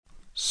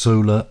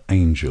Solar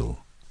Angel.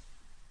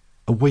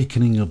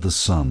 Awakening of the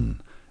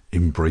sun,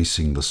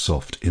 embracing the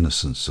soft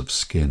innocence of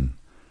skin,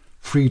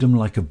 freedom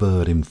like a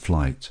bird in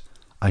flight,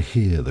 I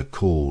hear the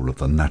call of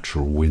the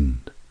natural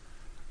wind.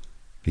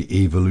 The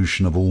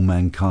evolution of all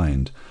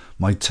mankind,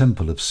 my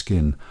temple of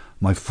skin,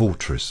 my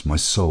fortress, my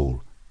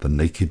soul, the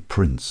naked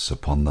prince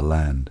upon the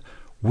land,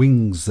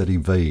 wings that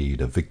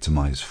evade a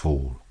victimized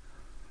fall.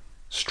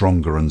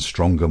 Stronger and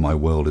stronger my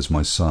world is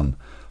my sun,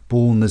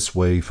 born this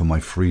way for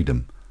my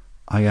freedom.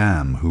 I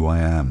am who I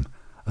am,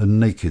 a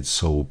naked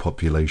soul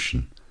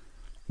population.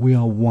 We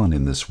are one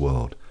in this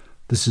world,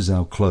 this is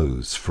our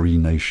closed, free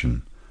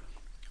nation.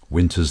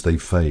 Winters they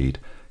fade,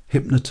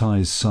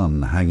 hypnotized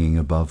sun hanging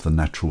above the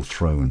natural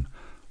throne,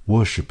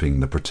 worshipping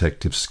the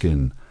protective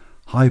skin,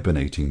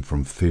 hibernating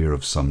from fear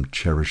of some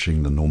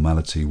cherishing the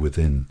normality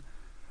within.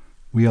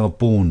 We are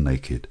born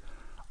naked.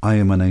 I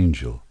am an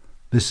angel.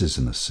 This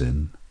isn't a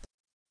sin.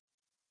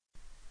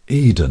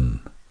 Eden.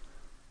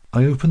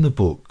 I opened the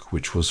book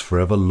which was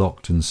forever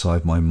locked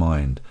inside my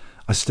mind.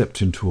 I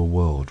stepped into a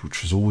world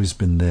which has always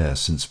been there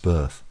since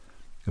birth.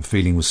 The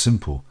feeling was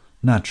simple,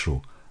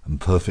 natural,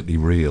 and perfectly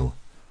real.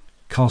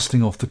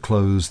 Casting off the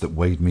clothes that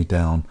weighed me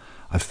down,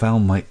 I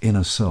found my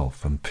inner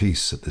self and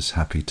peace at this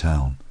happy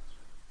town.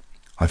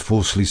 I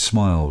falsely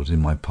smiled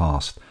in my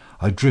past.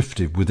 I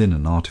drifted within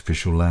an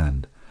artificial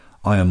land.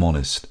 I am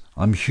honest.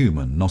 I'm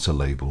human, not a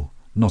label,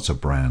 not a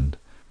brand.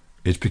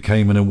 It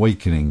became an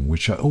awakening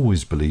which I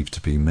always believed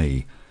to be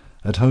me.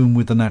 At home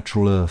with the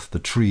natural earth, the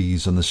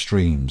trees and the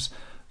streams.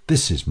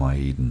 This is my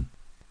Eden.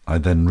 I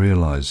then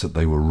realized that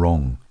they were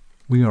wrong.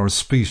 We are a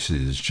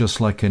species just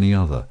like any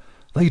other.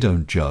 They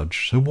don't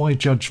judge, so why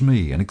judge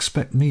me and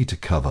expect me to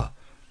cover?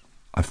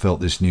 I felt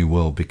this new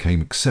world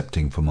became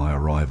accepting for my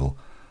arrival,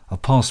 a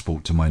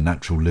passport to my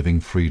natural living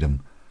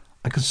freedom.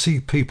 I could see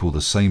people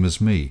the same as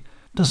me.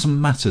 It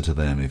doesn't matter to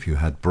them if you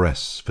had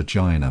breasts,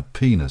 vagina,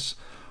 penis,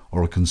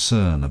 or a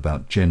concern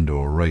about gender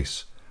or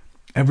race.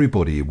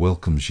 Everybody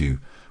welcomes you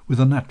with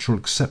a natural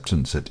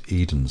acceptance at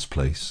Eden's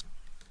place.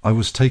 I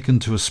was taken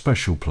to a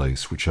special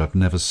place which I've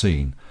never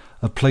seen,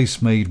 a place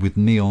made with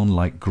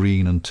neon-like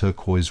green and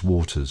turquoise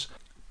waters.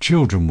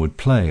 Children would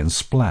play and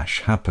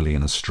splash happily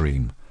in a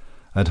stream,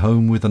 at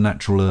home with the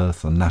natural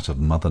earth and that of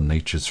Mother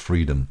Nature's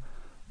freedom.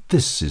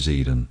 This is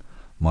Eden,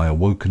 my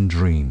awoken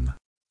dream.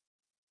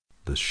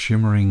 The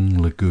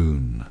Shimmering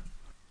Lagoon.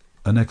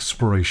 An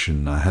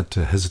exploration I had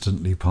to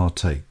hesitantly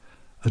partake,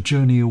 a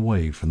journey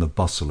away from the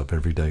bustle of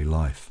everyday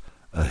life.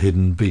 A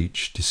hidden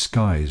beach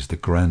disguised the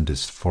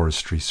grandest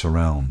forestry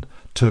surround,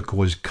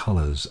 turquoise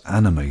colours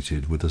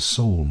animated with a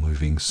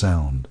soul-moving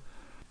sound.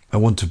 I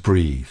want to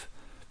breathe,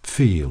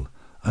 feel,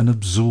 and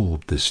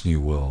absorb this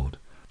new world.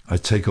 I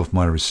take off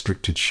my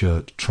restricted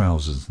shirt,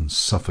 trousers, and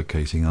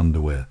suffocating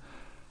underwear.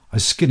 I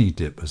skinny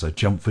dip as I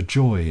jump for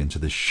joy into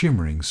the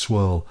shimmering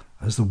swirl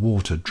as the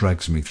water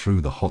drags me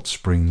through the hot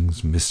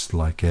springs'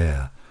 mist-like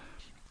air.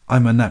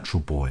 I'm a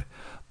natural boy,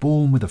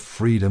 born with a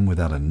freedom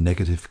without a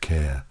negative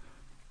care.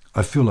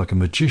 I feel like a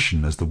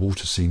magician as the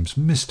water seems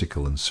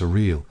mystical and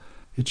surreal.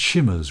 It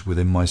shimmers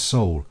within my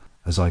soul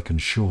as I can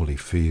surely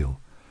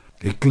feel.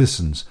 It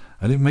glistens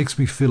and it makes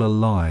me feel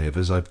alive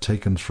as I've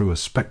taken through a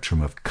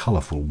spectrum of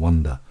colourful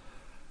wonder.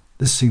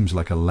 This seems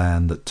like a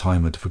land that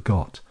time had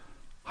forgot,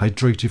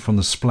 hydrated from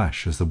the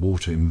splash as the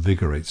water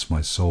invigorates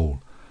my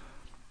soul.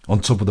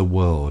 On top of the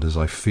world as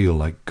I feel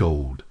like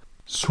gold.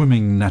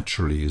 Swimming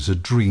naturally is a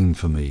dream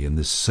for me in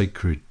this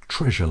sacred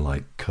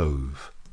treasure-like cove.